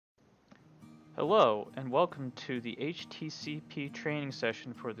Hello, and welcome to the HTCP training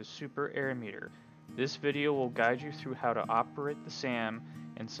session for the Super Air Meter. This video will guide you through how to operate the SAM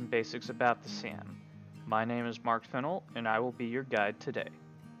and some basics about the SAM. My name is Mark Fennell, and I will be your guide today.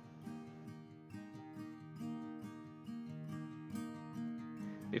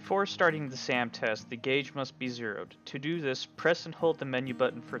 Before starting the SAM test, the gauge must be zeroed. To do this, press and hold the menu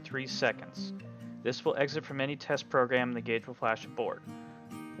button for 3 seconds. This will exit from any test program and the gauge will flash abort.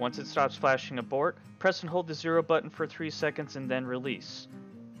 Once it stops flashing abort, press and hold the 0 button for 3 seconds and then release.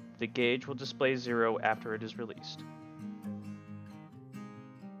 The gauge will display 0 after it is released.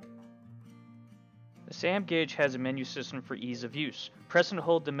 The SAM gauge has a menu system for ease of use. Press and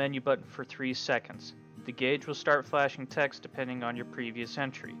hold the menu button for 3 seconds. The gauge will start flashing text depending on your previous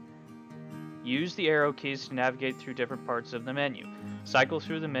entry. Use the arrow keys to navigate through different parts of the menu. Cycle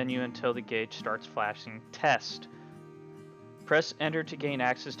through the menu until the gauge starts flashing test. Press enter to gain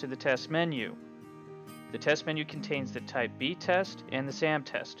access to the test menu. The test menu contains the type B test and the SAM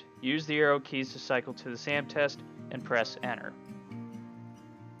test. Use the arrow keys to cycle to the SAM test and press enter.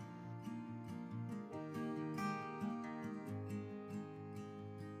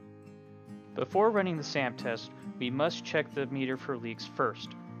 Before running the SAM test, we must check the meter for leaks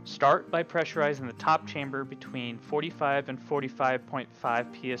first. Start by pressurizing the top chamber between 45 and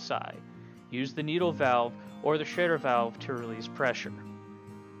 45.5 psi. Use the needle valve or the shredder valve to release pressure.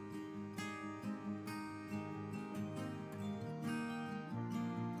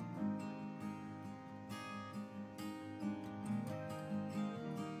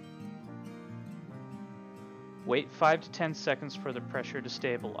 Wait 5 to 10 seconds for the pressure to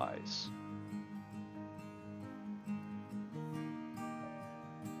stabilize.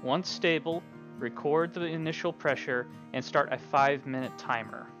 Once stable, record the initial pressure and start a 5-minute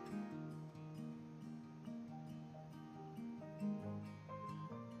timer.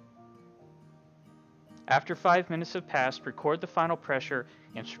 After 5 minutes have passed, record the final pressure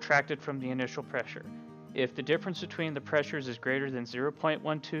and subtract it from the initial pressure. If the difference between the pressures is greater than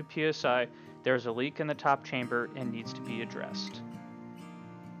 0.12 psi, there is a leak in the top chamber and needs to be addressed.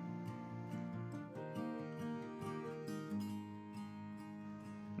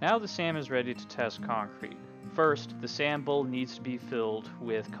 Now the SAM is ready to test concrete. First, the SAM bowl needs to be filled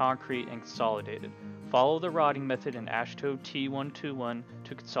with concrete and consolidated. Follow the rodding method in AASHTO T121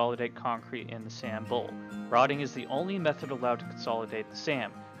 to consolidate concrete in the SAM bowl. Rodding is the only method allowed to consolidate the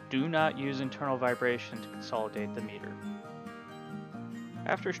SAM. Do not use internal vibration to consolidate the meter.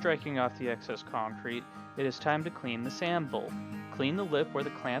 After striking off the excess concrete, it is time to clean the SAM bowl. Clean the lip where the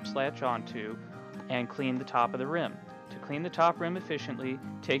clamps latch onto, and clean the top of the rim. To clean the top rim efficiently,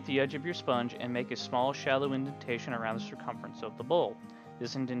 take the edge of your sponge and make a small shallow indentation around the circumference of the bowl.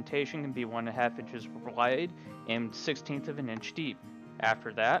 This indentation can be 1.5 inches wide and 1/16 of an inch deep.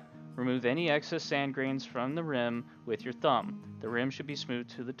 After that, remove any excess sand grains from the rim with your thumb. The rim should be smooth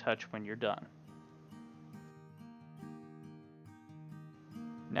to the touch when you're done.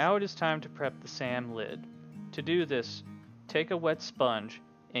 Now it is time to prep the SAM lid. To do this, take a wet sponge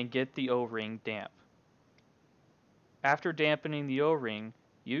and get the O-ring damp. After dampening the O-ring,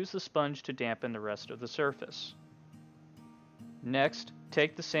 use the sponge to dampen the rest of the surface. Next,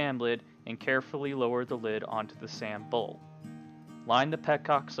 take the SAM lid and carefully lower the lid onto the SAM bowl. Line the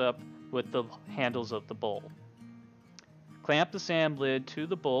petcocks up with the handles of the bowl. Clamp the SAM lid to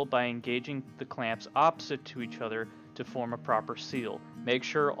the bowl by engaging the clamps opposite to each other to form a proper seal. Make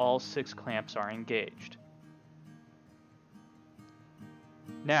sure all 6 clamps are engaged.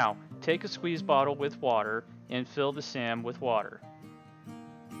 Now, take a squeeze bottle with water and fill the SAM with water.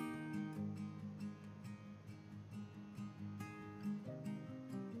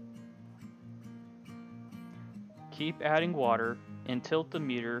 Keep adding water and tilt the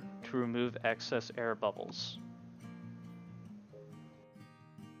meter to remove excess air bubbles.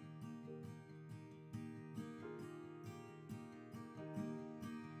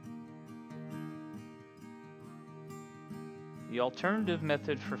 The alternative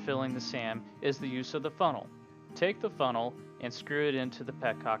method for filling the SAM is the use of the funnel. Take the funnel and screw it into the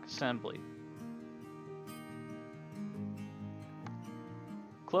petcock assembly.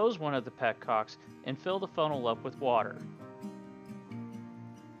 Close one of the petcocks and fill the funnel up with water.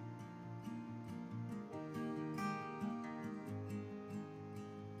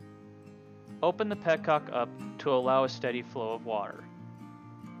 Open the petcock up to allow a steady flow of water.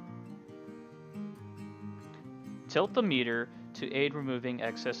 Tilt the meter to aid removing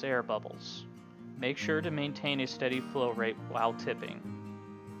excess air bubbles. Make sure to maintain a steady flow rate while tipping.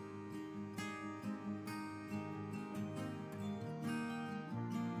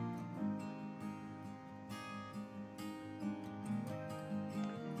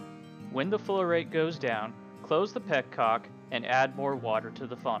 When the flow rate goes down, close the petcock and add more water to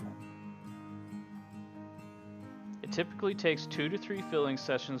the funnel. It typically takes 2 to 3 filling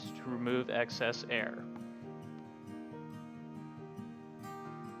sessions to remove excess air.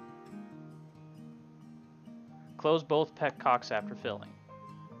 Close both petcocks after filling.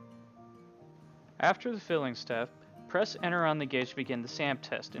 After the filling step, press enter on the gauge to begin the SAM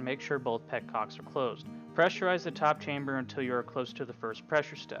test and make sure both petcocks are closed. Pressurize the top chamber until you are close to the first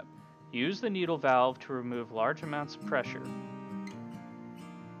pressure step. Use the needle valve to remove large amounts of pressure.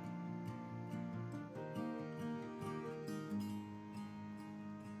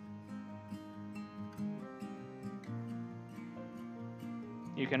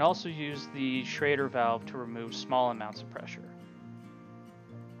 You can also use the Schrader valve to remove small amounts of pressure.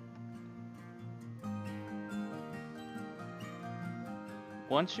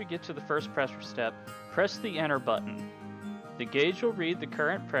 Once you get to the first pressure step, press the enter button. The gauge will read the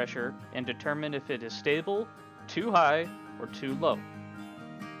current pressure and determine if it is stable, too high, or too low.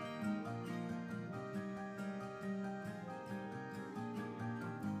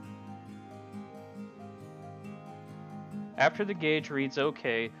 After the gauge reads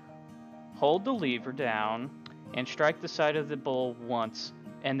OK, hold the lever down and strike the side of the bowl once,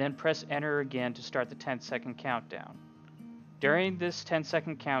 and then press enter again to start the 10-second countdown. During this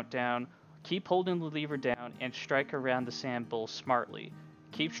 10-second countdown, keep holding the lever down and strike around the SAM bowl smartly.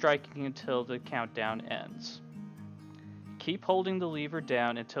 Keep striking until the countdown ends. Keep holding the lever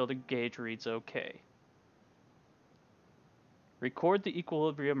down until the gauge reads OK. Record the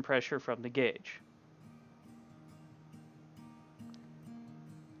equilibrium pressure from the gauge.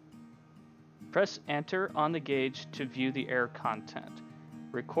 Press enter on the gauge to view the air content.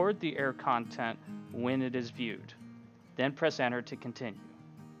 Record the air content when it is viewed. Then press enter to continue.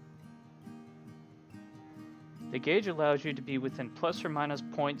 The gauge allows you to be within plus or minus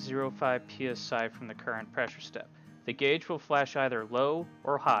 0.05 psi from the current pressure step. The gauge will flash either low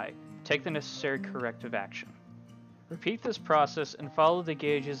or high. Take the necessary corrective action. Repeat this process and follow the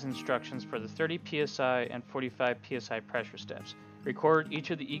gauge's instructions for the 30 psi and 45 psi pressure steps. Record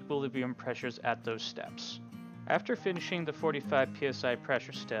each of the equilibrium pressures at those steps. After finishing the 45 psi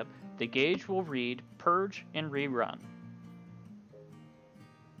pressure step, the gauge will read purge and rerun.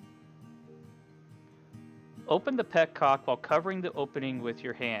 Open the petcock while covering the opening with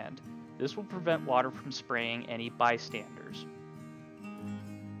your hand. This will prevent water from spraying any bystanders.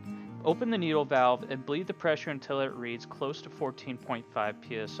 Open the needle valve and bleed the pressure until it reads close to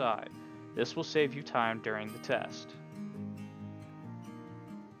 14.5 psi. This will save you time during the test.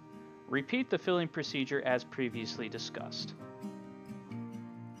 Repeat the filling procedure as previously discussed.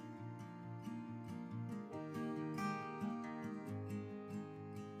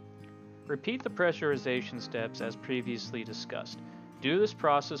 Repeat the pressurization steps as previously discussed. Do this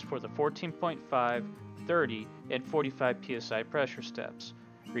process for the 14.5, 30, and 45 psi pressure steps.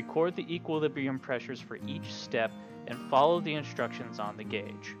 Record the equilibrium pressures for each step and follow the instructions on the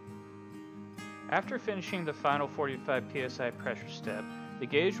gauge. After finishing the final 45 psi pressure step, the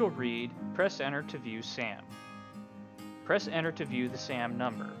gauge will read, press enter to view SAM. Press enter to view the SAM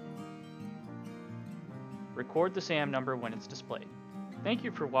number. Record the SAM number when it's displayed. Thank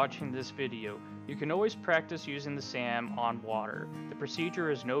you for watching this video. You can always practice using the SAM on water. The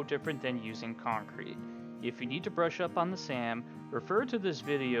procedure is no different than using concrete. If you need to brush up on the SAM, refer to this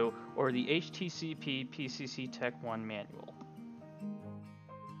video or the HTCP PCC Tech 1 manual.